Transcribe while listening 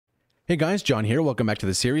Hey guys, John here. Welcome back to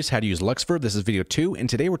the series, How to Use LuxeVerb. This is video 2, and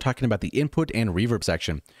today we're talking about the input and reverb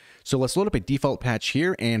section. So let's load up a default patch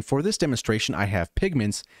here, and for this demonstration I have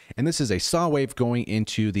pigments, and this is a saw wave going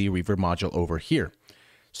into the reverb module over here.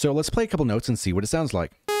 So let's play a couple notes and see what it sounds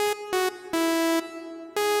like.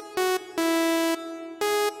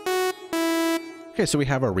 Okay, so we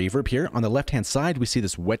have our reverb here. On the left-hand side, we see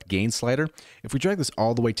this wet gain slider. If we drag this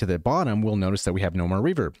all the way to the bottom, we'll notice that we have no more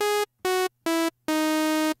reverb.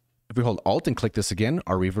 If we hold Alt and click this again,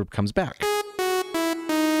 our reverb comes back.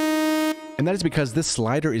 And that is because this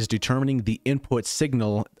slider is determining the input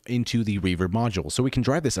signal into the reverb module. So we can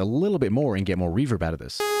drive this a little bit more and get more reverb out of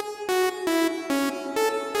this.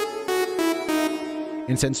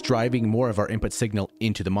 In a sense, driving more of our input signal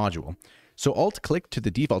into the module. So Alt click to the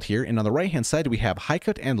default here, and on the right hand side we have high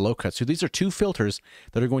cut and low cut. So these are two filters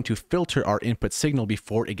that are going to filter our input signal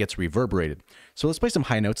before it gets reverberated. So let's play some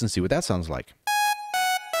high notes and see what that sounds like.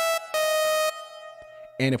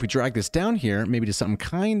 And if we drag this down here, maybe to something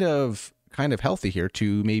kind of healthy here,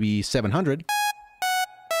 to maybe 700,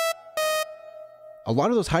 a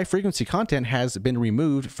lot of those high frequency content has been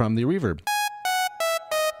removed from the reverb.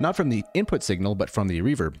 Not from the input signal, but from the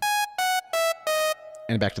reverb.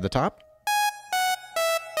 And back to the top.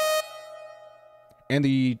 And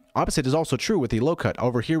the opposite is also true with the low cut.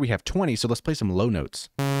 Over here we have 20, so let's play some low notes.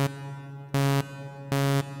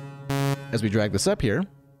 As we drag this up here,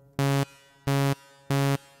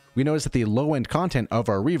 we notice that the low-end content of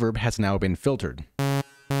our reverb has now been filtered.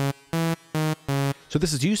 So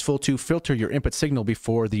this is useful to filter your input signal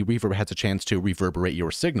before the reverb has a chance to reverberate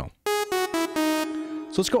your signal.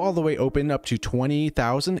 So let's go all the way open up to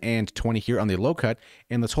 20,000 and 20 here on the low cut,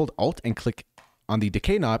 and let's hold Alt and click on the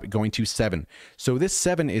decay knob going to 7. So this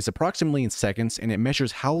 7 is approximately in seconds, and it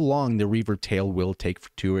measures how long the reverb tail will take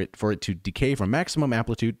for it to decay from maximum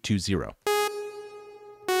amplitude to 0.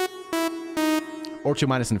 Or to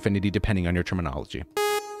minus infinity, depending on your terminology.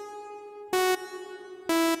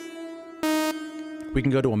 We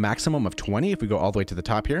can go to a maximum of 20 if we go all the way to the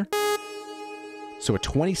top here. So a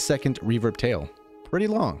 20-second reverb tail. Pretty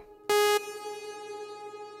long.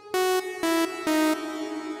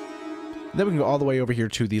 Then we can go all the way over here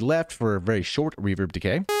to the left for a very short reverb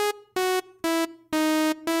decay.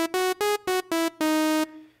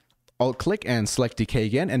 Alt click and select decay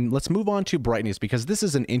again, and let's move on to brightness, because this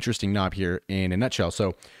is an interesting knob here in a nutshell.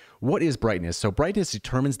 So what is brightness? So brightness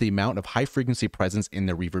determines the amount of high frequency presence in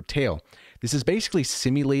the reverb tail. This is basically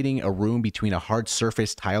simulating a room between a hard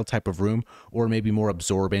surface tile type of room or maybe more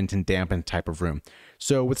absorbent and dampened type of room.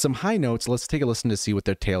 So with some high notes, let's take a listen to see what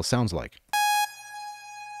their tail sounds like.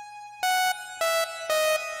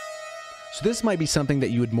 So this might be something that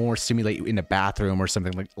you would more simulate in a bathroom or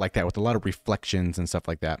something like that, with a lot of reflections and stuff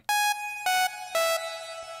like that.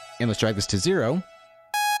 And let's drag this to 0.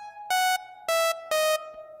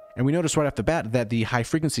 And we notice right off the bat that the high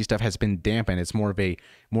frequency stuff has been dampened. It's more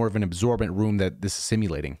of an absorbent room that this is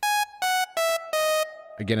simulating.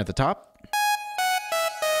 Again at the top.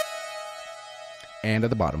 And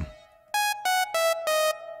at the bottom.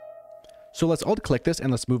 So let's alt click this and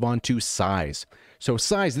let's move on to size. So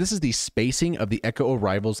size, this is the spacing of the echo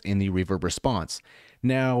arrivals in the reverb response.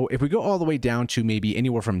 Now, if we go all the way down to maybe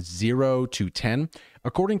anywhere from 0 to 10,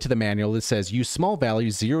 according to the manual, it says use small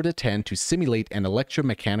values 0 to 10 to simulate an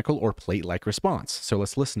electromechanical or plate-like response. So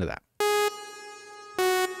let's listen to that.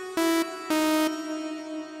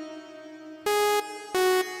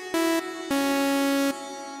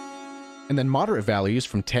 And then moderate values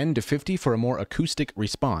from 10 to 50 for a more acoustic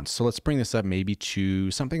response. So let's bring this up maybe to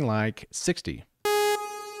something like 60.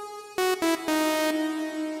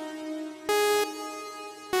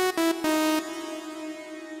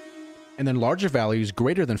 And then larger values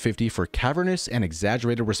greater than 50 for cavernous and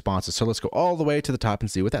exaggerated responses. So let's go all the way to the top and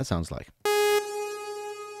see what that sounds like.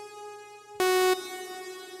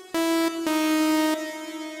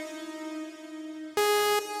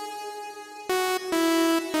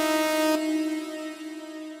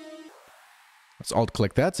 Let's alt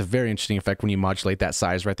click that. It's a very interesting effect when you modulate that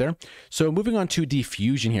size right there. So moving on to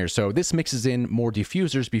diffusion here. So this mixes in more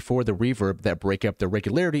diffusers before the reverb that break up the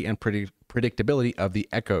regularity and predictability of the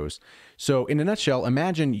echoes. So in a nutshell,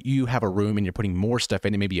 imagine you have a room and you're putting more stuff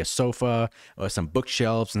in it, maybe a sofa, some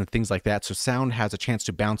bookshelves and things like that. So sound has a chance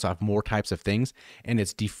to bounce off more types of things, and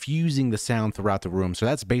it's diffusing the sound throughout the room. So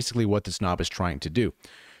that's basically what this knob is trying to do.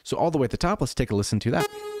 So all the way at the top, let's take a listen to that.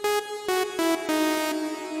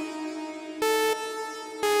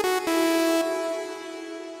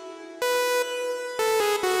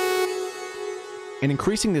 And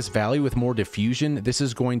increasing this value with more diffusion, this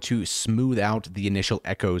is going to smooth out the initial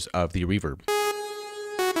echoes of the reverb.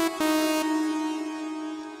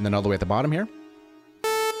 And then all the way at the bottom here.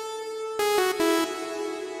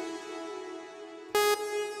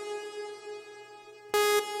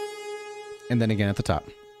 And then again at the top.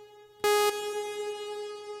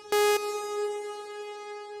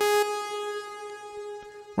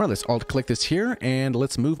 All right, let's alt-click this here, and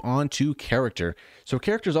let's move on to character. So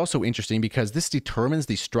character is also interesting because this determines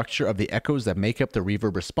the structure of the echoes that make up the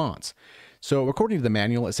reverb response. So according to the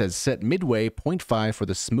manual, it says set midway 0.5 for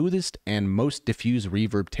the smoothest and most diffuse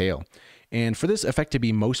reverb tail. And for this effect to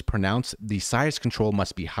be most pronounced, the size control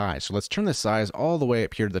must be high. So let's turn the size all the way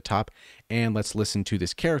up here to the top, and let's listen to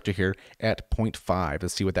this character here at 0.5.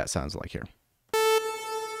 Let's see what that sounds like here.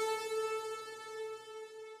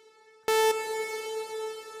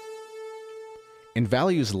 And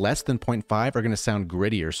values less than 0.5 are going to sound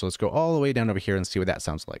grittier. So let's go all the way down over here and see what that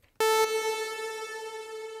sounds like.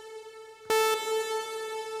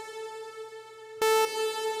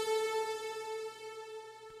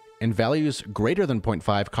 And values greater than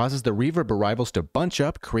 0.5 causes the reverb arrivals to bunch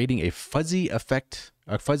up, creating a fuzzy effect,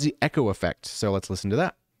 a fuzzy echo effect. So let's listen to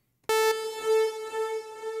that.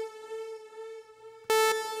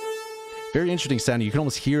 Very interesting sound. You can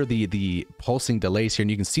almost hear the pulsing delays here, and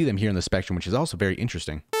you can see them here in the spectrum, which is also very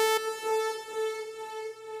interesting.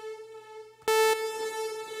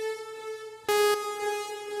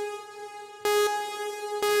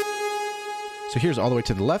 So here's all the way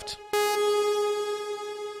to the left.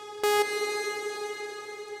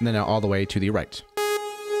 And then now all the way to the right.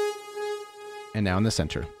 And now in the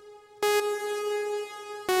center.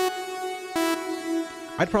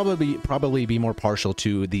 I'd probably be more partial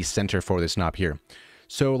to the center for this knob here.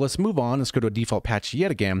 So let's move on. Let's go to a default patch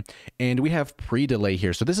yet again. And we have pre-delay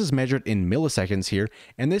here. So this is measured in milliseconds here.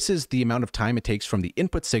 And this is the amount of time it takes from the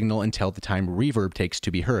input signal until the time reverb takes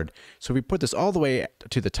to be heard. So if we put this all the way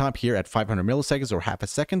to the top here at 500 milliseconds or half a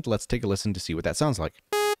second, let's take a listen to see what that sounds like.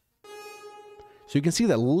 So you can see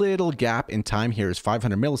that little gap in time here is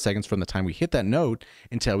 500 milliseconds from the time we hit that note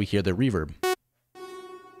until we hear the reverb.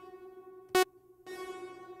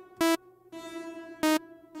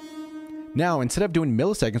 Now, instead of doing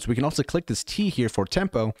milliseconds, we can also click this T here for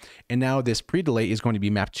tempo, and now this pre-delay is going to be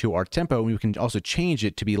mapped to our tempo, and we can also change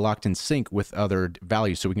it to be locked in sync with other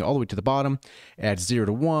values. So we can go all the way to the bottom, add 0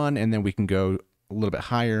 to 1, and then we can go a little bit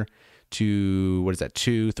higher to, what is that,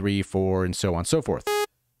 2, 3, 4, and so on and so forth.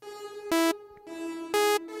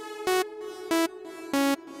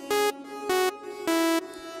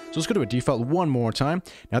 So let's go to a default one more time.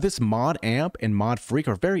 Now this mod amp and mod freak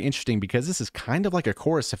are very interesting because this is kind of like a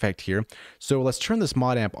chorus effect here. So let's turn this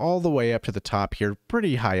mod amp all the way up to the top here,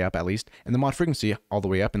 pretty high up at least, and the mod frequency all the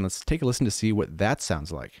way up, and let's take a listen to see what that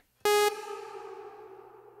sounds like.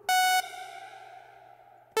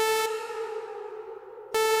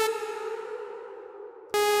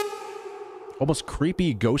 Almost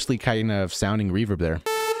creepy, ghostly kind of sounding reverb there.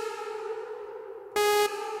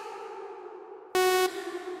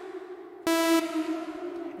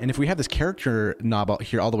 And if we have this character knob out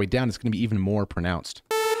here all the way down, it's going to be even more pronounced.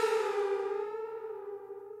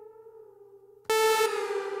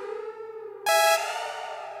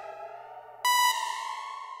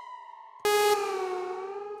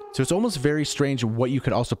 So it's almost very strange what you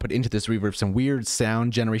could also put into this reverb. Some weird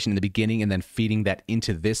sound generation in the beginning and then feeding that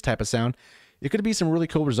into this type of sound. It could be some really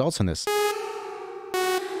cool results on this.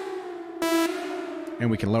 And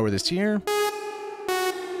we can lower this here.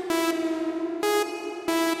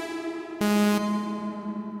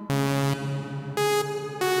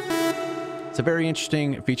 It's a very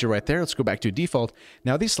interesting feature right there. Let's go back to default.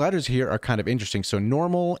 Now these sliders here are kind of interesting. So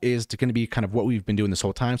normal is going to be kind of what we've been doing this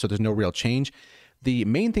whole time. So there's no real change. The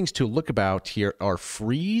main things to look about here are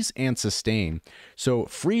freeze and sustain. So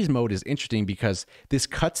freeze mode is interesting because this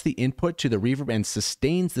cuts the input to the reverb and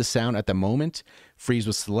sustains the sound at the moment freeze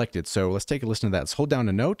was selected. So let's take a listen to that. Let's hold down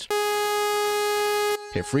a note,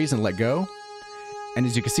 hit freeze and let go. And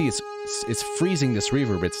as you can see, it's freezing this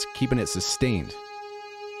reverb. It's keeping it sustained.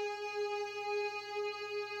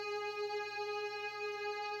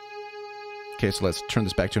 Okay, so let's turn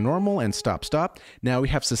this back to normal and stop. Now we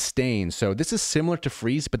have sustain. So this is similar to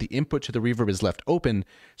freeze, but the input to the reverb is left open,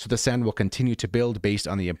 so the sound will continue to build based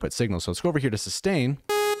on the input signal. So let's go over here to sustain,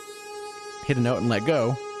 hit a note and let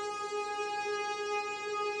go,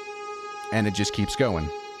 and it just keeps going.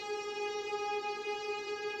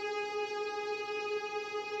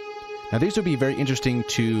 Now these would be very interesting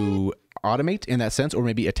to automate in that sense, or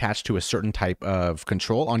maybe attach to a certain type of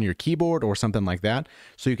control on your keyboard or something like that.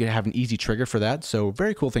 So you can have an easy trigger for that. So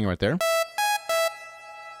very cool thing right there.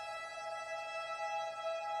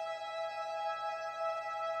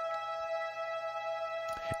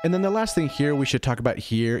 And then the last thing here we should talk about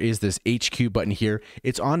here is this HQ button here.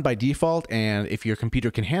 It's on by default, and if your computer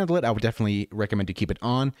can handle it, I would definitely recommend to keep it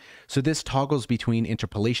on. So this toggles between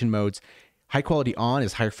interpolation modes. High quality on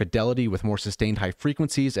is higher fidelity with more sustained high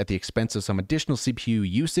frequencies at the expense of some additional CPU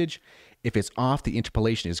usage. If it's off, the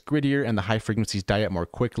interpolation is grittier and the high frequencies die out more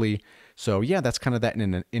quickly. So yeah, that's kind of that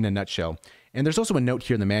in a nutshell. And there's also a note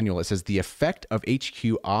here in the manual. It says the effect of HQ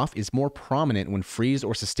off is more prominent when freeze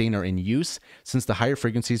or sustain are in use, since the higher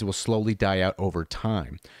frequencies will slowly die out over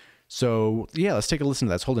time. So yeah, let's take a listen to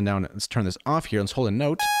that. Let's hold it down. Let's turn this off here. Let's hold a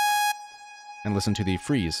note and listen to the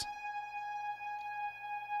freeze.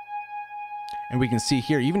 And we can see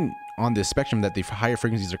here, even on this spectrum, that the higher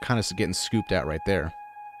frequencies are kind of getting scooped out right there.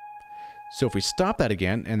 So if we stop that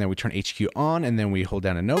again, and then we turn HQ on, and then we hold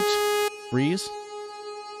down a note, freeze.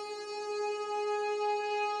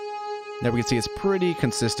 Now we can see it's pretty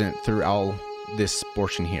consistent throughout this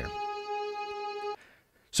portion here.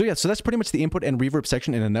 So yeah, so that's pretty much the input and reverb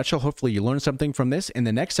section in a nutshell. Hopefully you learned something from this. In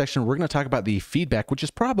the next section, we're going to talk about the feedback, which is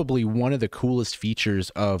probably one of the coolest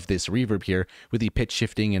features of this reverb here with the pitch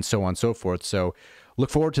shifting and so on and so forth. So look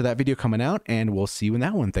forward to that video coming out, and we'll see you in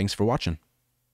that one. Thanks for watching.